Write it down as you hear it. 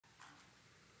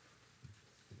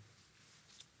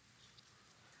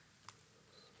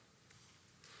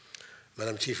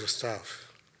Madam Chief of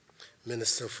Staff,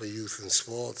 Minister for Youth and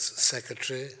Sports,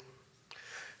 Secretary,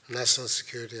 National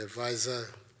Security Advisor,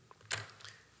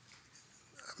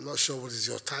 I'm not sure what is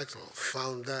your title,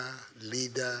 founder,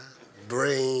 leader,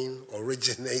 brain,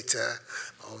 originator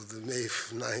of the May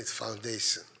 9th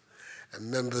Foundation, and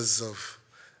members of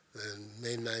the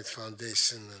May 9th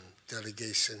Foundation and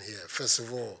delegation here. First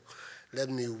of all, let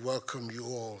me welcome you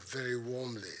all very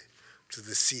warmly to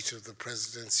the seat of the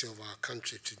presidency of our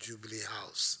country, to Jubilee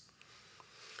House,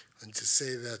 and to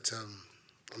say that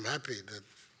I'm happy that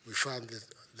we found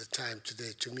the time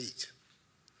today to meet.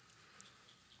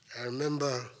 I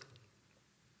remember,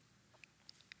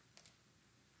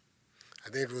 I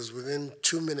think it was within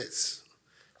 2 minutes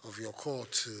of your call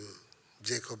to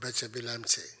Jacob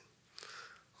Echebilamte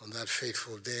on that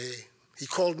fateful day. He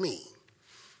called me.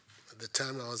 At the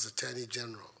time I was Attorney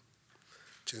General,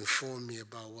 to inform me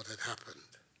about what had happened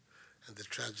and the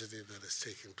tragedy that has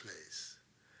taken place.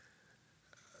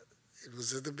 It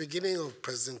was at the beginning of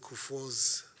President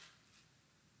Kufuor's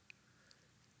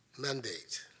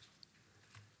mandate,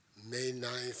 May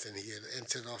 9th, and he had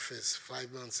entered office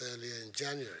 5 months earlier in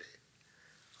January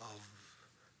of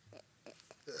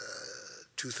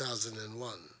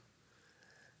 2001.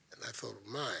 And I thought,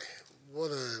 my,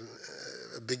 what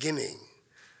a beginning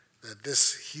that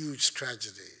this huge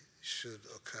tragedy should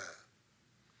occur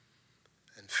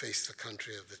and face the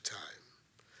country at the time.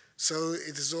 So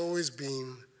it has always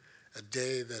been a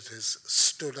day that has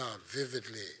stood out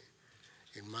vividly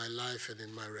in my life and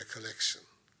in my recollection.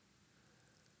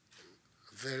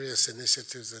 Various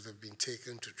initiatives that have been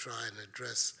taken to try and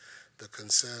address the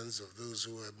concerns of those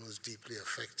who are most deeply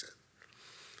affected,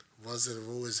 ones that have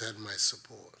always had my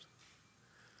support.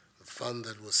 The fund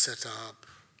that was set up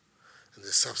and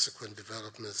the subsequent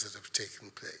developments that have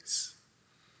taken place.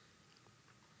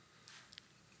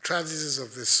 Tragedies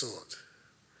of this sort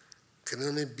can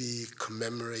only be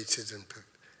commemorated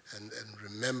and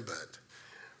remembered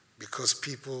because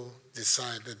people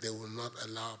decide that they will not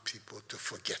allow people to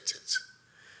forget it.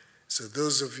 So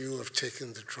those of you who have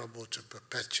taken the trouble to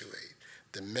perpetuate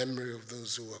the memory of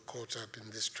those who were caught up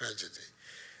in this tragedy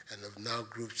and have now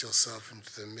grouped yourself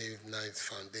into the May 9th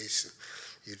Foundation,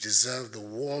 you deserve the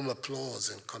warm applause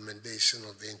and commendation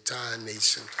of the entire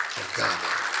nation of Ghana.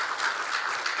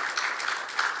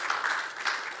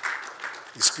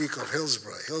 You speak of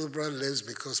Hillsborough. Hillsborough lives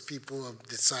because people have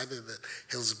decided that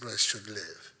Hillsborough should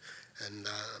live. And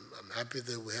I'm happy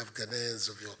that we have Ghanaians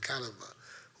of your caliber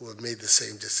who have made the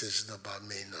same decision about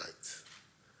May 9th.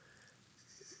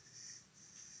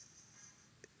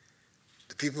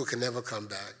 The people can never come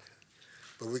back,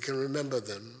 but we can remember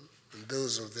them and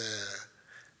those of their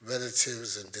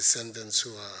relatives and descendants who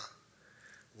are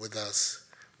with us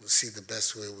will see the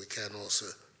best way we can also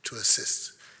to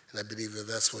assist. And I believe that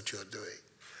that's what you're doing.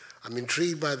 I'm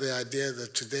intrigued by the idea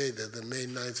that today that the May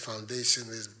 9th Foundation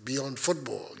is beyond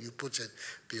football. You put it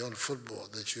beyond football,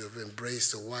 that you have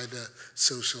embraced a wider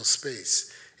social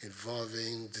space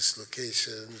involving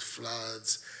dislocations,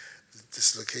 floods,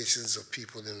 dislocations of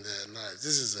people in their lives.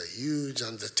 This is a huge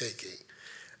undertaking,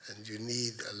 and you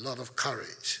need a lot of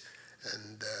courage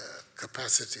and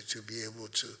capacity to be able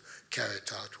to carry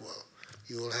it out well.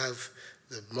 You will have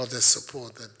the modest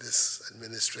support that this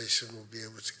administration will be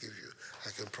able to give you. I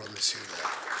can promise you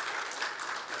that.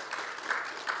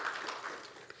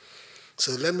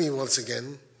 So let me once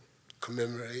again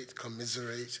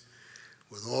commiserate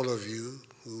with all of you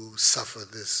who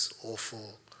suffered this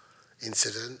awful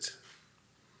incident.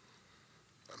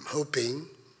 I'm hoping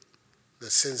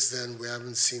that since then we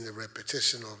haven't seen a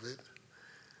repetition of it,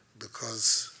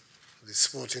 because the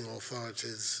sporting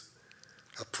authorities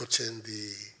have put in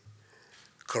the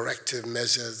corrective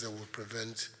measures that will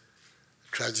prevent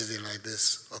tragedy like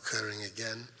this occurring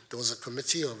again. There was a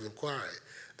committee of inquiry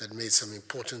that made some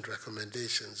important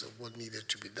recommendations of what needed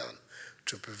to be done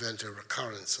to prevent a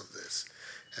recurrence of this.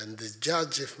 And the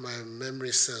judge, if my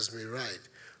memory serves me right,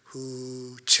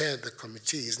 who chaired the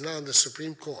committee, is now in the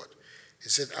Supreme Court.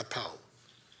 Is it Apau?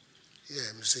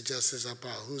 Yeah, Mr. Justice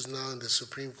Apau, who's now in the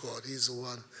Supreme Court. He's the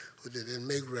one who did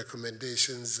make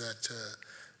recommendations that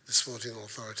the sporting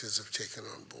authorities have taken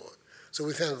on board. So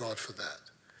we thank God for that.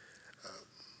 I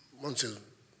want to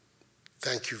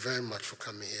thank you very much for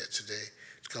coming here today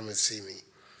to come and see me.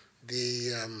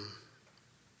 The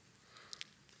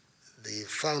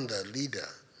founder, leader,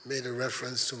 made a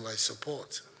reference to my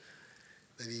support,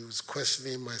 that he was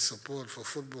questioning my support for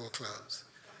football clubs.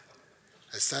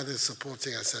 I started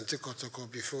supporting Asante Kotoko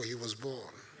before he was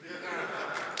born.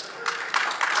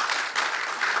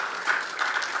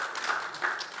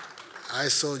 I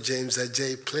saw James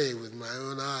Ajay play with my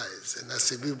own eyes, and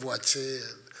Asebi Boache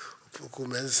and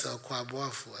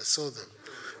I saw them.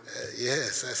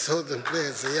 Yes, I saw them play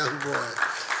as a young boy.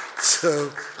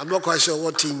 So I'm not quite sure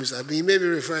what teams. I mean, he may be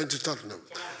referring to Tottenham.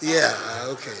 Yeah,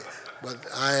 okay. But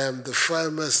I am the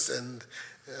firmest and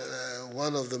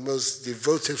one of the most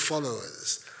devoted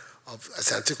followers of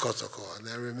Asante Kotoko, and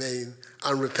I remain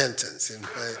unrepentant in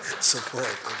my support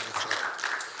of the club.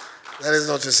 That is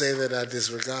not to say that I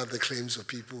disregard the claims of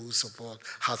people who support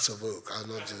Hearts of Oak. I'll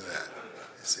not do that.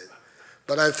 That's it.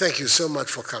 But I thank you so much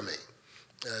for coming,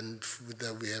 and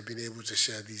that we have been able to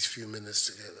share these few minutes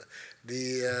together.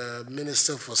 The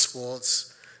Minister for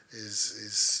Sports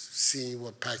is seeing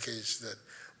what package that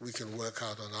we can work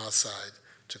out on our side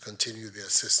to continue the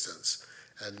assistance.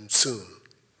 And soon,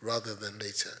 rather than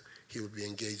later, he will be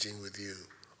engaging with you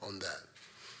on that.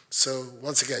 So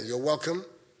once again, you're welcome.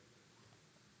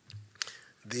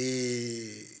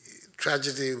 The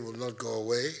tragedy will not go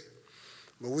away,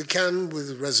 but we can,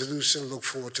 with resolution, look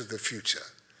forward to the future.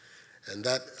 And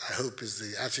that, I hope, is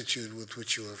the attitude with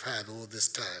which you have had all this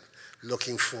time,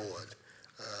 looking forward,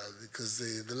 because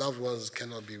the loved ones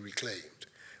cannot be reclaimed,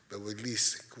 but at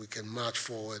least we can march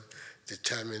forward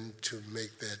determined to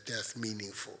make their death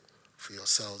meaningful for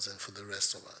yourselves and for the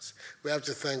rest of us. We have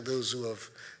to thank those who have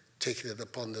taken it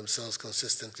upon themselves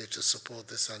consistently to support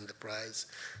this enterprise,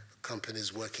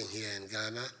 companies working here in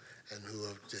Ghana and who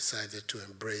have decided to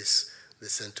embrace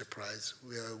this enterprise.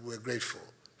 We're grateful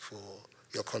for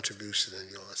your contribution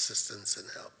and your assistance and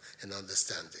help and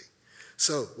understanding.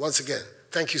 So, once again,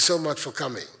 thank you so much for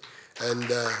coming, and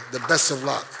the best of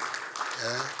luck.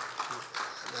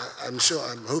 I'm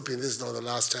hoping this is not the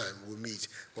last time we'll meet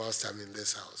whilst I'm in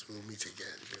this house. We'll meet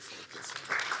again before this.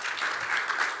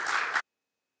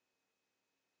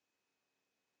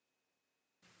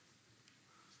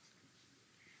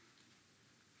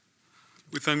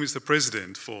 We thank Mr.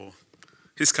 President for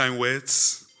his kind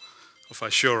words of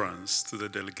assurance to the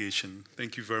delegation.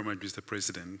 Thank you very much, Mr.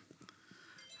 President.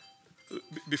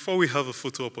 Before we have a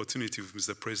photo opportunity with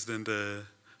Mr. President,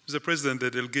 the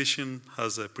delegation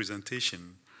has a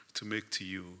presentation to make to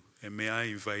you, and may I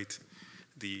invite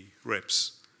the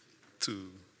reps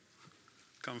to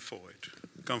come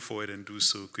forward and do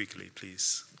so quickly,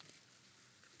 please.